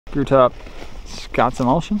screw top Scott's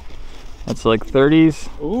emulsion. That's like 30s.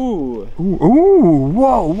 Ooh. Ooh, ooh,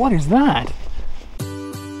 whoa, what is that?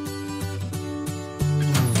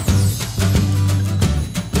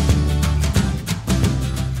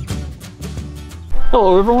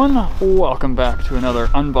 Hello everyone, welcome back to another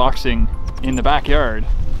unboxing in the backyard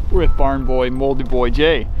with Barn Boy Moldy Boy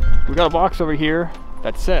Jay. We got a box over here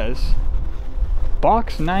that says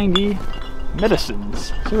Box 90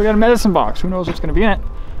 Medicines. So we got a medicine box, who knows what's gonna be in it?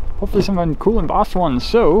 Hopefully some cool embossed ones.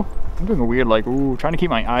 So I'm doing a weird like, ooh, trying to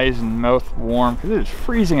keep my eyes and mouth warm because it is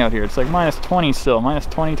freezing out here. It's like minus 20 still, minus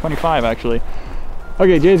 20, 25 actually.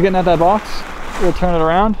 Okay, Jay's getting out that box. We'll turn it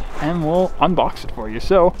around and we'll unbox it for you.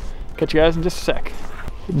 So catch you guys in just a sec.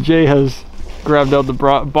 Jay has grabbed out the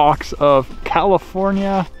box of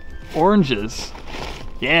California oranges.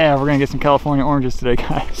 Yeah, we're gonna get some California oranges today,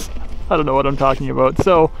 guys. I don't know what I'm talking about.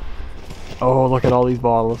 So, oh, look at all these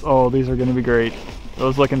bottles. Oh, these are gonna be great.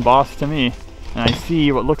 Those look embossed to me. And I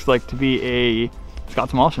see what looks like to be a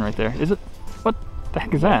Scott's emulsion right there. Is it? What the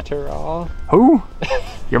heck is that? Nectarol. Who?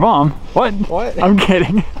 Your mom? What? What? I'm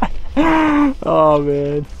kidding. Oh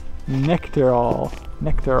man. Nectarol.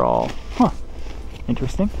 Nectarol. Huh.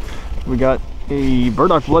 Interesting. We got a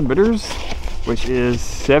burdock blood bitters, which is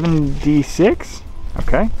 76.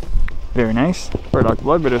 Okay. Very nice. Burdock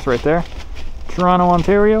blood bitters right there. Toronto,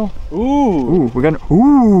 Ontario. Ooh. Ooh, we got.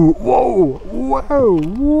 Ooh. Whoa. Whoa.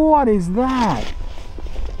 What is that?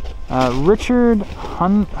 Richard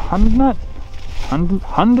Hundnut.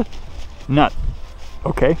 Nut.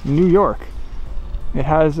 Okay. New York. It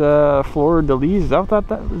has fleur de lis. Is that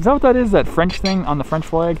what that is? That French thing on the French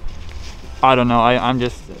flag? I don't know. I'm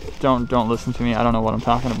just don't listen to me. I don't know what I'm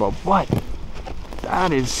talking about. But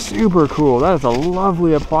that is super cool. That is a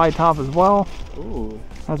lovely applied top as well. Ooh.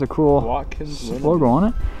 Has a cool Watkins logo on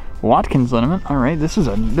it. Watkins liniment. All right. This is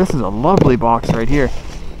a lovely box right here.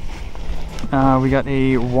 We got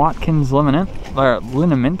a Watkins liniment.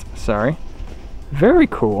 Sorry. Very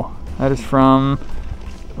cool. That is from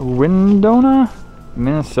Winona,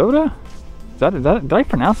 Minnesota. Did I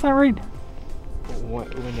pronounce that right?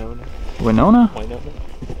 Winona. Winona?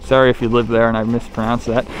 Sorry if you live there and I mispronounced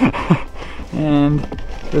that. And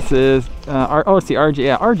this is, it's the RJ,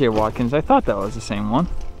 yeah, RJ Watkins. I thought that was the same one.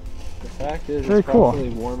 The fact is, very it's cool. probably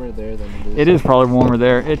warmer there than it is. It is probably warmer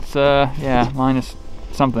there. It's, yeah, minus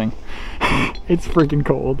something. It's freaking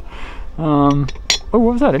cold. Oh, what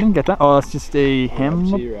was that? I didn't get that. Oh, it's just a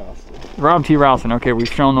Rob T. Ralston. Okay,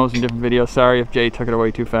 we've shown those in different videos. Sorry if Jay took it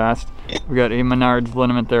away too fast. We got a Menards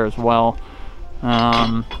liniment there as well.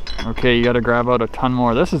 Okay, you got to grab out a ton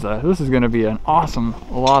more. This is going to be an awesome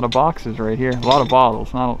lot of boxes right here. A lot of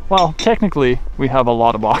bottles. Well, technically we have a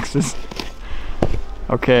lot of boxes.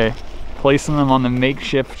 Okay, placing them on the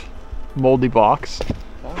makeshift moldy box.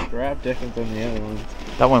 That one's wrapped different than the other ones.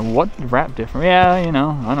 That one, what wrapped different? Yeah, you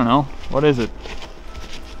know, I don't know. What is it?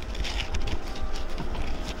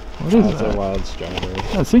 What is that? It's a wild strawberry.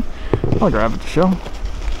 Let's see. I'll grab it to show.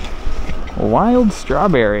 Wild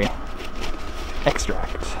strawberry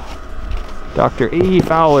extract. Dr. A.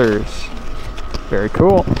 Fowler's. Very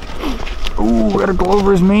cool. Ooh, we got a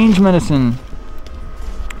Glover's mange medicine.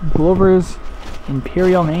 Glover's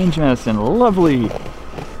Imperial mange medicine. Lovely.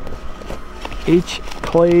 H.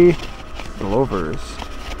 Clay Glover's.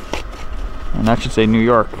 And that should say New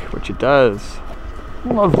York, which it does.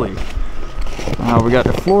 Lovely. We got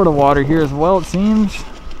the Florida water here as well, it seems.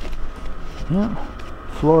 Yeah.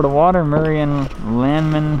 Florida water, Marion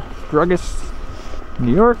Landman Druggist,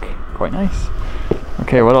 New York. Quite nice.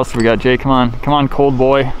 Okay, what else do we got, Jay? Come on. Come on, cold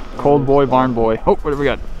boy. Cold boy, barn boy. Oh, what do we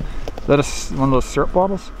got? Is that one of those syrup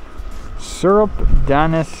bottles? Syrup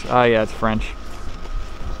Danis. Ah, yeah, it's French.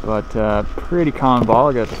 But pretty common bottle.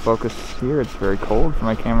 I got to focus here. It's very cold for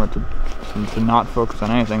my camera to not focus on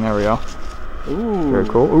anything. There we go. Ooh. Very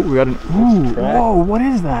cool. Ooh, we got an. Ooh, whoa! What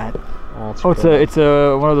is that? Oh, it's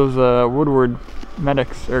a one of those Woodward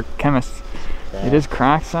medics or chemists. Cracked. It is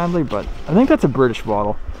cracked, sadly, but I think that's a British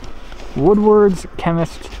bottle. Woodward's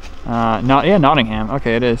chemist. Nottingham.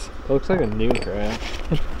 Okay, it is. It looks like a new crack.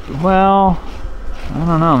 Well, I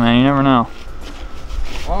don't know, man. You never know.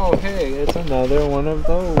 Oh, hey, it's another one of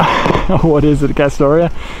those. What is it,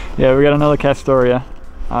 Castoria? Yeah, we got another Castoria.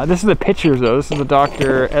 This is the Pitchers, though. This is the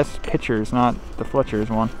Dr. S. Pitchers, not the Fletcher's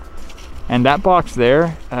one. And that box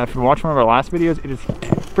there, if you watch one of our last videos, it is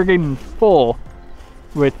friggin' full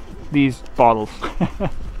with these bottles.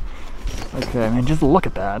 Okay, man, just look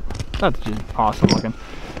at that. That's just awesome looking.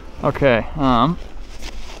 Okay,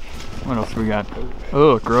 what else we got?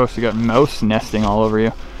 Oh, gross, you got mouse nesting all over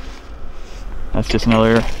you. That's just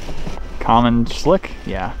another common slick.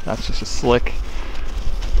 Yeah, that's just a slick.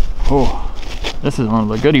 Oh, This is one of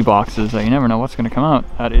the goodie boxes that you never know what's going to come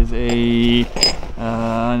out. That is a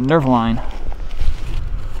Nerveline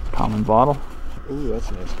common bottle. Ooh, that's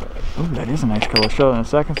a nice color. Ooh, that is a nice color. I'll show it in a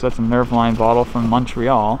second. So that's a Nerveline bottle from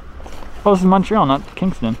Montreal. Oh, this is Montreal, not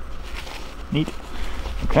Kingston. Neat.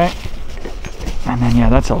 Okay. And then, yeah,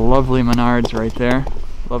 that's a lovely Menards right there.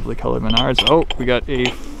 Lovely colored Menards. Oh, we got a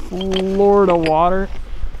Florida water.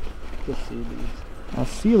 The Sealy's. A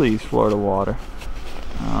Sealy's Florida water.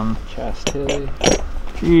 Chastilly.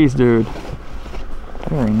 Jeez, dude.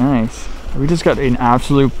 Very nice. We just got an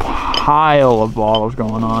absolute pile of bottles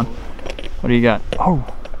going on. What do you got? Oh,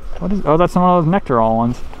 what is? Oh, that's one of those Nectarol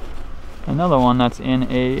ones. Another one that's in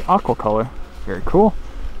a aqua color. Very cool.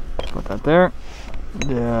 Put that there.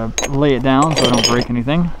 Lay it down so I don't break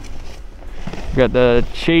anything. We got the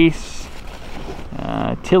Chase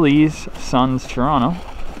Tilly's Sons Toronto.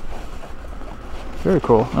 Very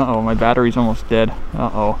cool. Uh-oh, my battery's almost dead.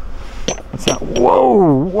 Uh-oh. What's that?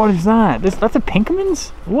 Whoa! What is that? That's a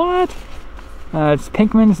Pinkman's? What? It's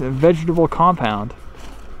Pinkman's Vegetable Compound.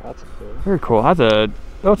 That's cool. Very cool. That's a...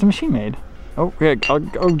 Oh, it's a machine made. Oh, yeah.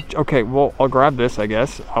 Okay, well, I'll grab this, I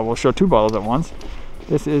guess. I will show two bottles at once.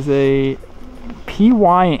 This is a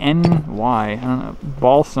PYNY. I don't know.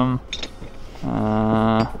 Balsam.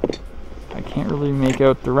 I can't really make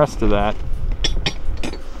out the rest of that.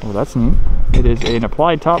 Oh, that's neat. It is an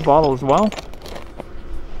applied top bottle as well.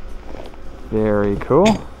 Very cool.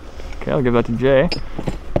 Okay, I'll give that to Jay.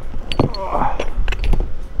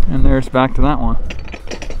 And there's back to that one.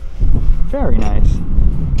 Very nice.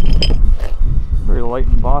 Very light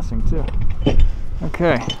embossing too.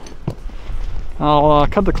 Okay. I'll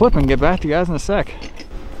cut the clip and get back to you guys in a sec.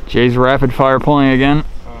 Jay's rapid fire pulling again.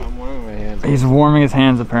 I'm warming my hands. He's warming his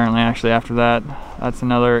hands apparently actually after that. That's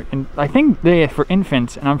another, I think for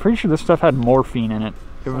infants, and I'm pretty sure this stuff had morphine in it.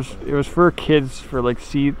 It was for kids for like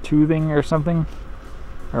toothing or something.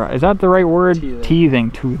 Or is that the right word?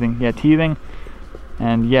 Teething. Yeah, teething.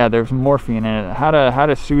 And yeah, there's morphine in it. How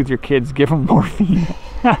to soothe your kids? Give them morphine.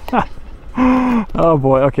 Oh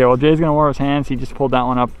boy. Okay. Well, Jay's gonna warm his hands. He just pulled that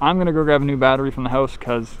one up. I'm gonna go grab a new battery from the house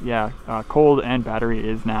because yeah, cold and battery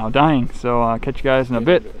is now dying. So catch you guys in a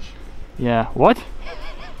bit. Yeah. What?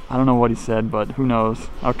 I don't know what he said, but who knows.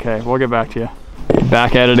 Okay, we'll get back to you.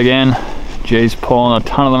 Back at it again. Jay's pulling a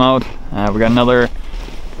ton of them out. We got another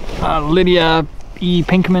Lydia E.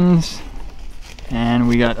 Pinkman's. And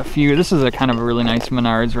we got a few. This is a kind of a really nice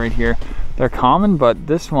Menards right here. They're common, but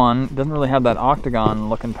this one doesn't really have that octagon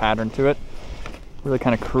looking pattern to it. Really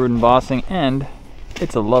kind of crude embossing, and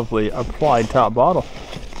it's a lovely applied top bottle.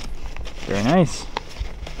 Very nice.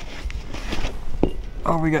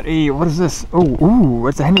 Oh, we got a, what is this? Oh,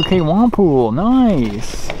 it's a Henry K. Wampool.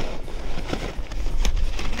 Nice.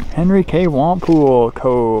 Henry K. Wampool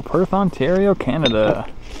Co. Perth, Ontario, Canada.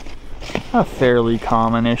 A fairly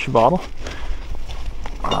common-ish bottle.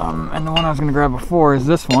 And the one I was going to grab before is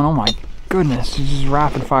this one. Oh my goodness, she's just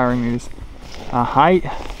rapid firing these.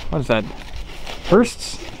 What is that?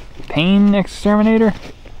 Hearst's Pain Exterminator?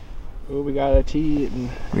 Oh, we got a tea eaten.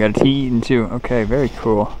 We got a tea eaten too. Okay, very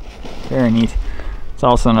cool. Very neat. It's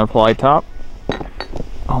also an applied top.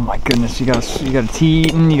 Oh my goodness, you got a tea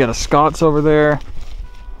eaten, you got a Scott's over there.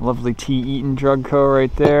 Lovely tea eaten Drug Co.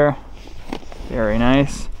 right there. Very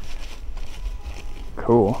nice.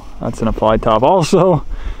 Cool. That's an applied top also.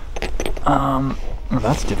 Oh,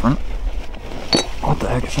 that's different. What the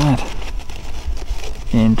heck is that?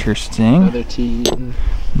 Interesting. Another tea eaten.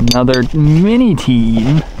 Another mini tea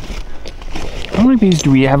eaten. How many of these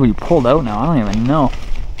do we have pulled out now? I don't even know.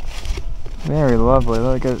 Very lovely.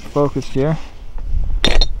 Let it get focused here.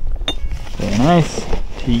 Very nice.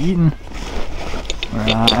 Tea eaten.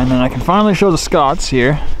 And then I can finally show the Scott's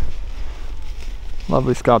here.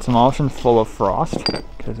 Lovely Scott's emulsion full of frost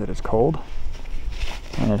because it is cold.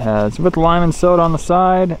 And it has with lime and soda on the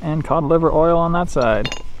side and cod liver oil on that side.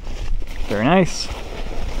 Very nice.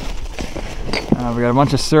 We got a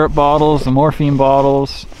bunch of syrup bottles, the morphine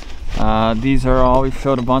bottles. These are all, we've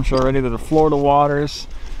showed a bunch already. They're the Florida waters.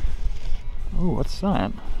 Ooh, what's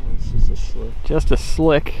that? It's just a slick. Just a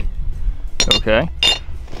slick. Okay.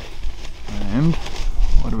 And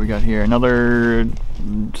what do we got here? Another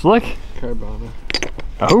slick? Carbona.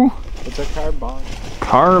 Oh? It's a Carbona.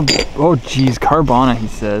 Oh geez, Carbona he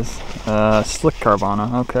says. Slick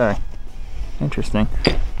Carbona, okay. Interesting.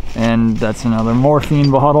 And that's another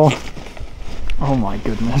morphine bottle. Oh my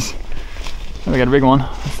goodness. Oh, we got a big one.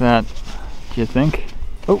 What's that? Do you think?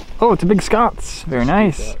 Oh, it's a big Scott's. Very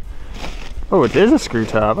nice. Oh, it is a screw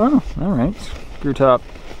top. Oh, alright. Screw top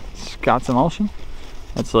Scott's emulsion.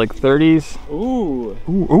 That's like 30s. Ooh.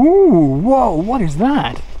 Ooh, whoa, what is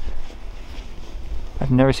that? I've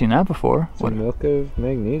never seen that before. It's milk of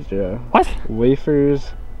magnesia. What?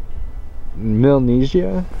 Wafers.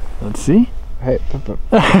 Milnesia. Let's see. Hey, He's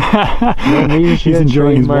Milnesia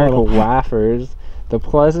enjoying his trademark bottle. wafers. The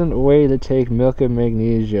pleasant way to take milk of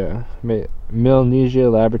magnesia.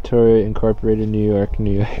 Milnesia Laboratory Incorporated, New York,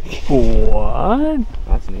 New York. What?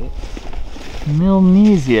 That's neat.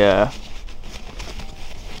 Milnesia.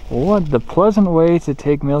 What? The pleasant way to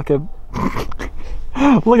take milk of...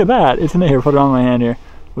 Look at that. It's in here. Put it on my hand here.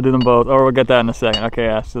 We'll do them both. Or we'll get that in a second. Okay,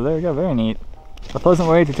 yeah. So there we go. Very neat. A pleasant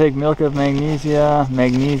way to take milk of magnesia.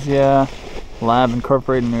 Magnesia Lab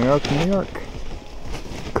Incorporated, New York, New York.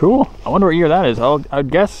 Cool. I wonder what year that is. I'd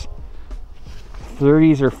guess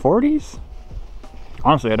 30s or 40s?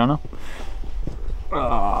 Honestly, I don't know.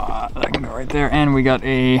 That can go right there. And we got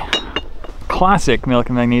a classic milk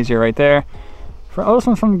and magnesia right there. Oh, this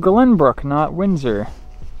one's from Glenbrook, not Windsor.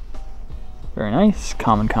 Very nice.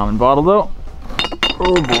 Common bottle though.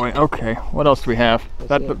 Oh boy. Okay. What else do we have?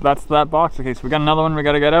 That's that box. Okay, so we got another one we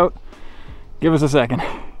got to get out. Give us a second.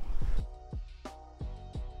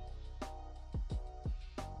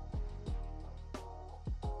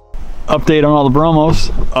 Update on all the bromos.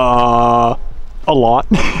 A lot.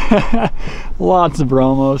 Lots of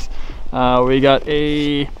bromos. We got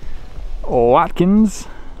a Watkins.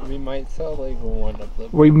 We might sell like one of them.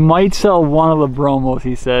 We might sell one of the bromos,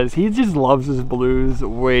 he says. He just loves his blues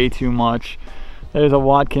way too much. There's a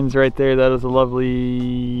Watkins right there. That is a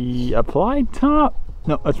lovely applied top.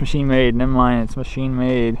 No, that's machine made. Never mind, it's machine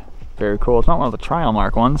made. Very cool. It's not one of the trial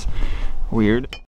mark ones. Weird.